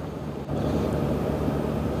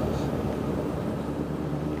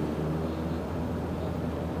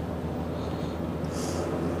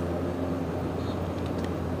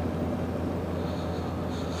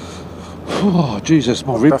 Oh, Jesus,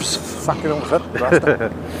 my ribs. Fucking almost hit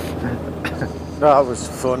the That was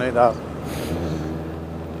funny, that.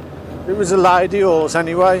 It was a lady horse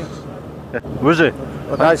anyway. Was it?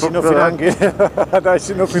 But I see nothing hanging. I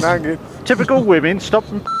see nothing hanging. Typical women, stop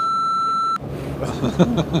and...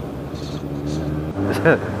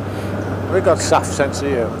 We got soft sense of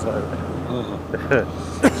humour, so.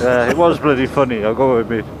 It was bloody funny, I'll go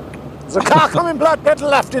with it. There's a car coming, blood, get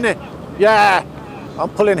left in it. Yeah, I'm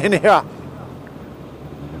pulling in here.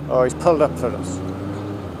 Oh, he's pulled up for us.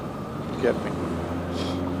 Get me.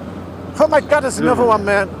 Oh my God, there's another one,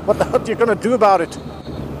 man. What the hell are you going to do about it?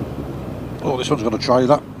 Oh, this one's going to try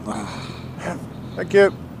that. Thank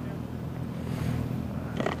you.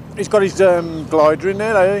 He's got his glider in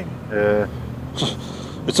there, eh? Yeah.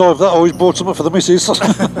 It's either that or he's bought something for the missus.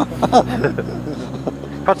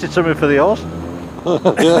 Perhaps it's something for the horse.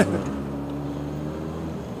 Yeah.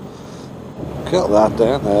 Get that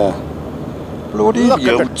down there. Bloody Look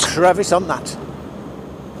beaut. at the crevice on that.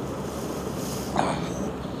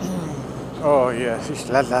 Oh yeah, it's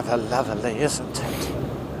lovely, isn't it?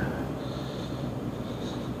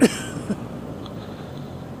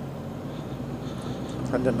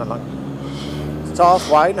 Trending along. It's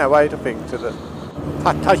halfway now, I think, to the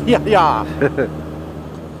Pattaya. Yeah,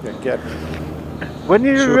 get me. When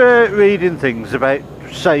you're reading things about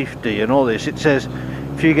safety and all this, it says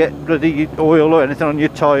if you get bloody oil or anything on your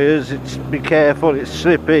tyres, it's be careful, it's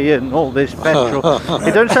slippy and all this petrol.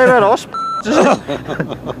 You don't say that, Osp, does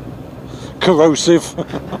it? Corrosive.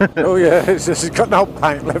 Oh yeah, it's got no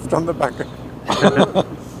paint left on the back.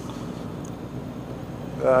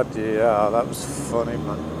 Oh dear, that was funny,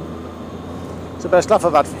 man. It's the best laugh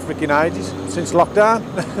I've had for freaking ages, since lockdown.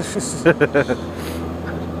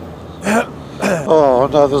 Oh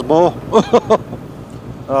no, there's more.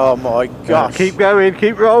 Oh my gosh. Keep going,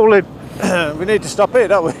 keep rolling. We need to stop it,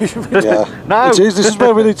 don't we? Yeah. No. It is, this is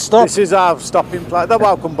where we need to stop. This is our stopping place. They're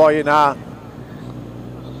welcome by you now.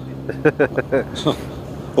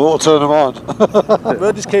 We'll turn them on.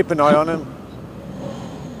 We'll just keep an eye on him.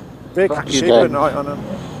 Vic, keep an eye on him.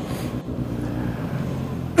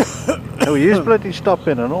 Oh, he is bloody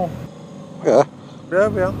stopping and all. Yeah. Yeah,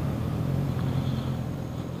 we are.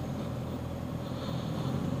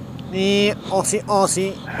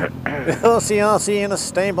 Aussie in a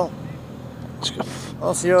stable.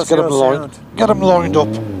 Aussie Let's get them lined. Get them lined up.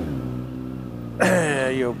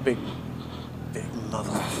 You big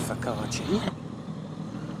motherfucker, aren't you?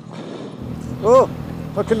 Oh,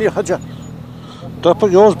 how can you hudger? Don't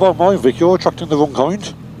put yours by mine, Vic. You're attracting the wrong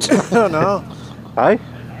kind. Oh no. Hey?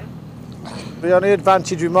 The only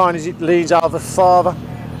advantage with mine is it leans over farther.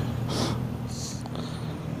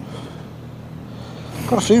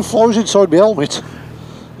 Got a few flies inside my helmet.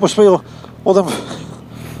 Must be all them.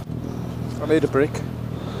 I need a brick.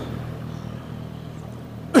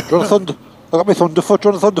 Do you want a thunder? I got my thunderfoot. Do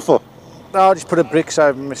you want a thunderfoot? No, I'll just put a brick so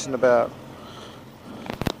I'm missing about.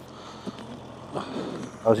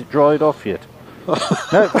 Has it dried off yet? No,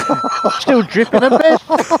 still dripping a bit.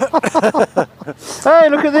 Hey,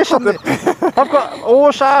 look at this. I've got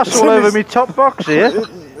horse ass all over my top box here.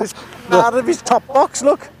 It's out of his top box,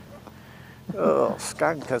 look. Oh,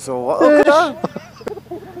 skankers or what? Look at that.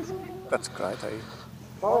 That's great, eh?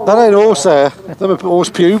 That ain't horse hair. Them are horse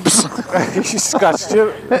pubes. He scratched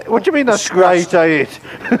you. What do you mean that's great, eh?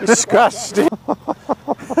 He scratched it.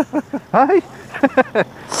 Hey?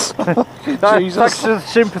 Jesus. Thanks for the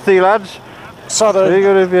sympathy, lads. Sorry, Very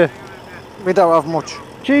good of you. we don't have much.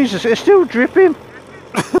 Jesus, it's still dripping.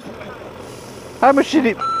 How much did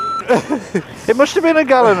it... It must have been a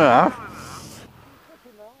gallon and a half.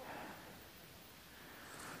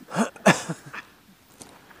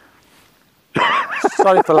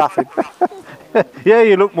 Sorry for laughing. Yeah,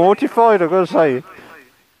 you look mortified, I've got to say.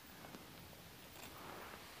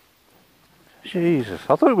 Jesus,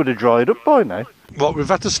 I thought it would have dried up by now. What, we've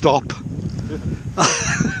had to stop.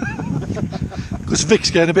 Because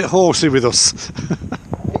Vic's getting a bit horsey with us.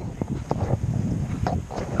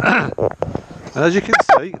 And as you can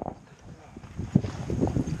see,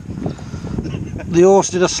 the horse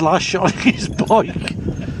did a slash on his bike.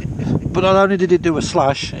 But not only did it do a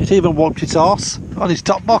slash, it even wiped its arse on his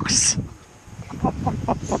top box.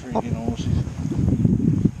 Freaking horses.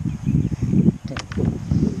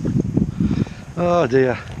 Oh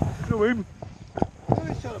dear. Through him.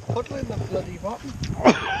 He's got a puddle in the bloody bottom.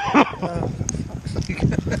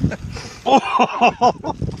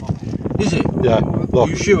 Is it? Yeah, look.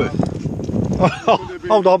 You sure?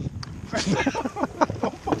 Hold on.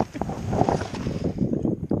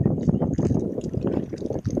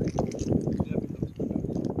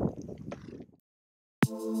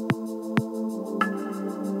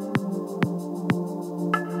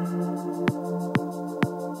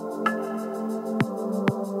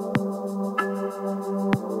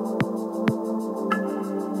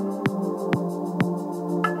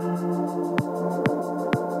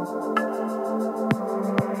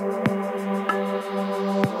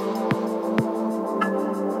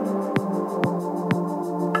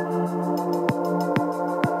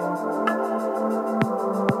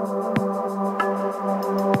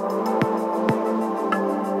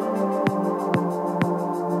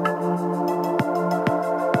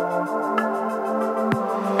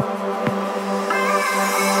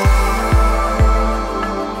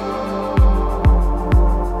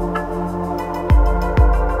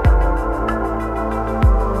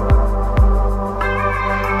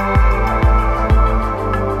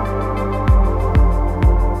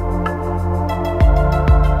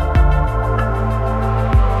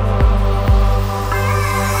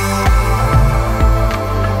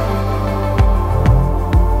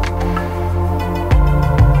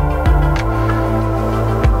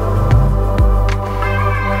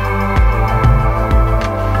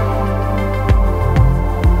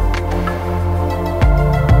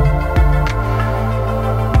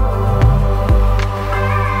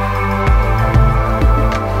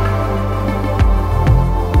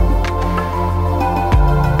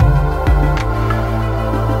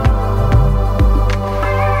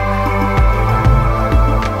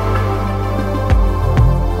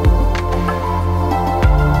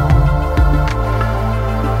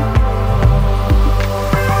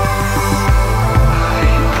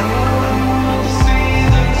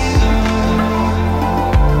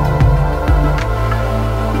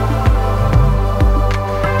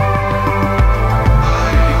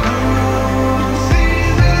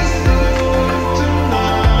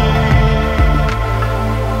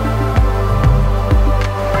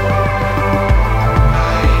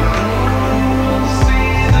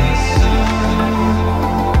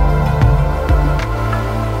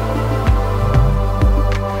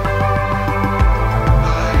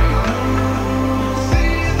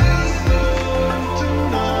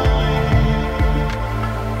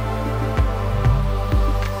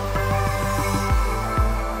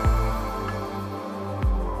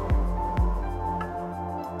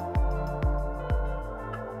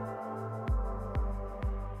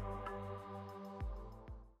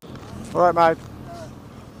 Alright, mate.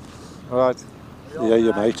 Alright. Yeah,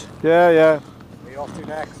 you mate. Yeah, yeah. Where are you off to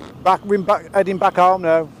next? Heading back home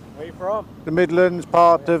now. Where are you from? The Midlands,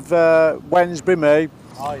 part of Wednesbury, me.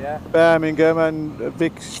 Oh yeah. Birmingham, and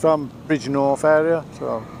Vic's from Bridge North area,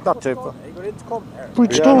 so not too far. You got into come there.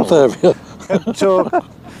 Bridge Yeah. North area. So,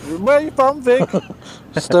 where are you from, Vic?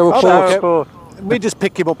 Stourport. We just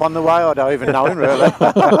pick him up on the way, I don't even know him really.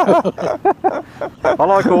 I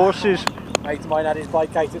like horses. Mate of mine had his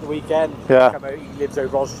bike out at the weekend. Yeah. He lives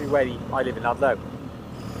over Oswestry way. I live in Ludlow.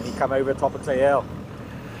 And he come over the top of Clay Hill.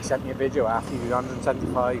 He sent me a video after he was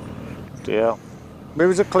 175. Yeah. We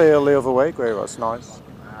was a clear the other week where it was nice.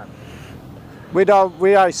 We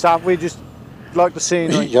just like the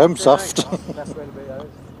scenery. Yeah, I'm soft. That's where the bit is.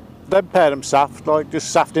 Them pair them soft, like just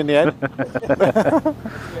soft in the head.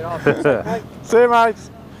 See you, mate.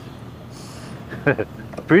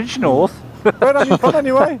 Bridge North. Where are you from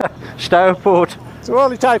anyway? Stourport. So well,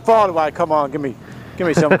 you take far away. Come on, give me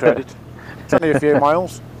some credit. It's only a few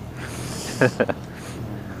miles.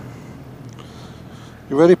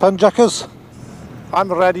 You ready, panjackers?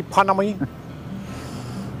 I'm ready, Panami.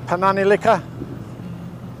 Panani liquor.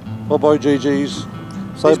 What boy GG's?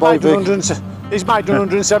 Say He's bye, made Vic.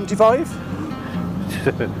 175.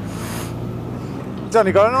 He's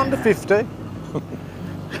only got an under 50.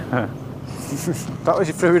 That was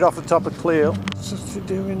you threw it off the top of Cleo. What's he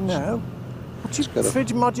doing now? What's he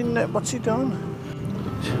imagine that? What's he done?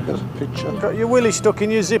 Got a picture. Got your willy stuck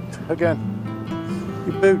in your zip again.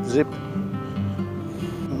 your boot zip.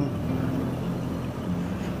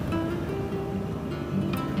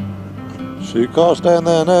 See cars down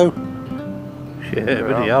there now. Yeah,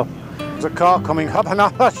 bloody hell. There's a car coming up and I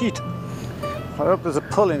hope there's a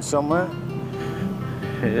pull-in somewhere.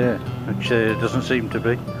 Yeah, which doesn't seem to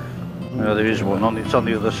be. No, there is one on. It's on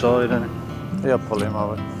the other side, isn't it? Yeah, pull him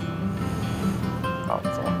over. Oh,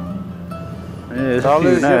 Yeah, there's a Don't few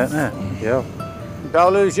lose now, your- isn't there? Yeah.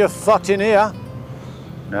 don't lose your foot in here.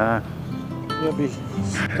 No. You'll be.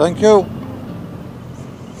 Thank you.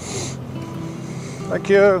 Thank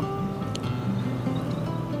you.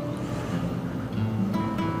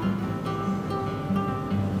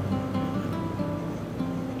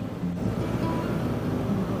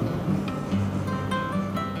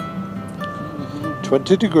 Mm-hmm.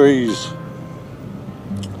 20 degrees.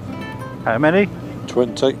 How many?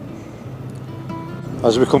 20.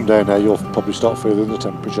 As we come down now, you'll probably start feeling the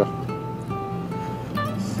temperature.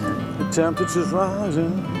 The temperature's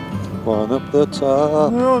rising. One up the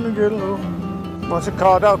top. I want to get low. What's a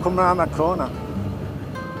car that'll come round that corner?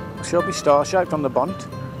 She'll be star-shaped on the bonnet.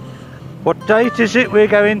 What date is it? We're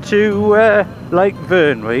going to Lake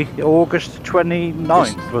Vyrnwy, August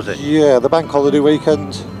 29th, was it? Yeah, the bank holiday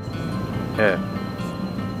weekend. Yeah.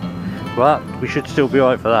 Well, we should still be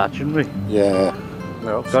alright for that, shouldn't we? Yeah.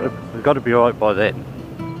 Well, We've got to be alright by then.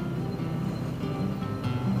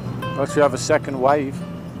 unless we have a second wave.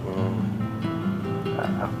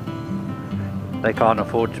 They can't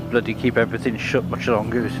afford to bloody keep everything shut much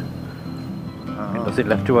longer. There's nothing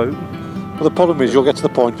left to open. Well, the problem is you'll get to the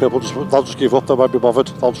point they'll just give up, they won't be bothered,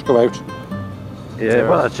 they'll just go out. Yeah,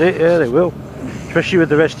 well that's it, yeah they will. Especially with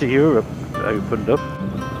the rest of Europe opened up.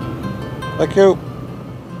 Thank you.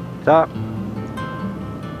 That.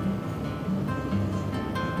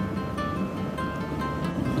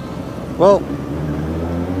 Well,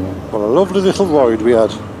 what a lovely little ride we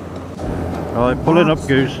had. Right, pulling up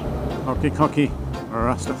Goose. Hockey cocky,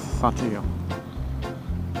 Rasta fatty.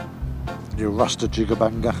 You Rasta jigger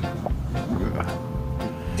banger.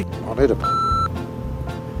 I need a...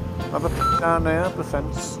 Have a down there, the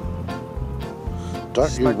fence.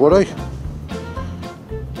 Don't you worry.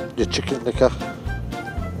 You chicken licker.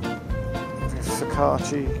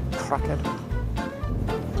 Focaccia, crackhead.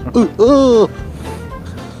 Ooh,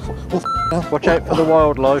 Watch out for the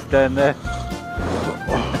wildlife down there.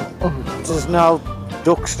 There's no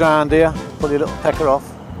ducks down here. Pull your little pecker off.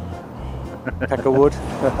 Pecker wood.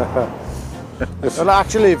 Well,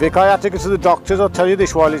 actually, Vic, I had to go to the doctors. I'll tell you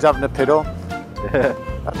this while he's having a piddle. Yeah.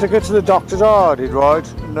 I had to go to the doctors. Oh, I did right.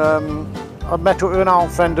 And I met up with an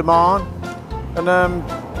old friend of mine. And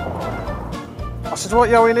I said, "What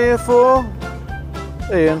you in here for?"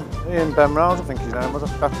 Ian Bemrose, I think his name was.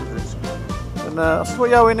 That's what it is. And I said, "What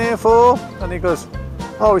you in here for?" And he goes,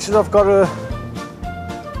 "Oh," he says, "I've got a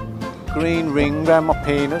green ring around my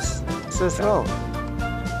penis." I says, "Oh."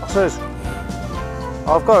 I says,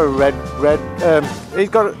 "I've got a red. He's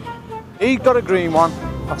got a green one."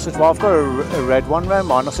 I says, "Well, I've got a red one around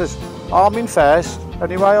mine." I says, "I'm in first."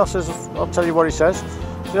 Anyway, I says, "I'll tell you what he says."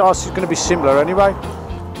 He says, "Oh, it's going to be similar anyway."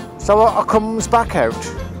 So I comes back out,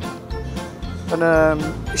 and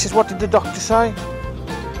he says, "What did the doctor say?"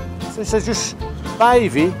 So he says, "Just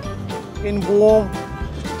bathe in warm,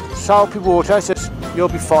 soapy water." He says, "You'll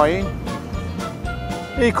be fine."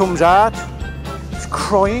 He comes out, he's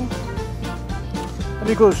crying, and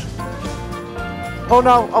he goes, "Oh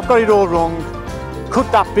no, I've got it all wrong. Cut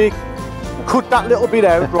that bit, cut that little bit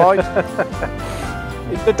out, right?"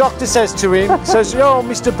 The doctor says to him, says, "Oh,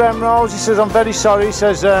 Mr. Bemrose," he says, "I'm very sorry." He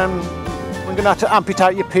says, "I'm going to have to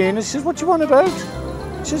amputate your penis." He says, "What do you want about?"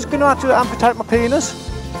 He says, "Going to have to amputate my penis."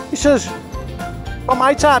 He says, "My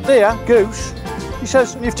mate's out there, Goose." He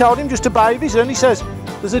says, "And you've told him just to bathe his," and he says,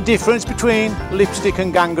 "There's a difference between lipstick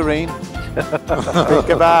and gangrene." Think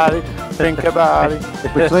about it. Think about it.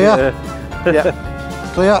 We clear?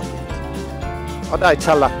 Yeah. Clear? I don't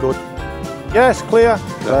tell that good. Yes, clear.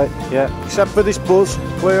 Right, yeah. Except for this buzz.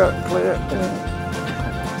 Clear, clear.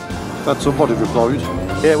 Had somebody replied.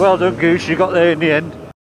 Yeah, well done Goose, you got there in the end.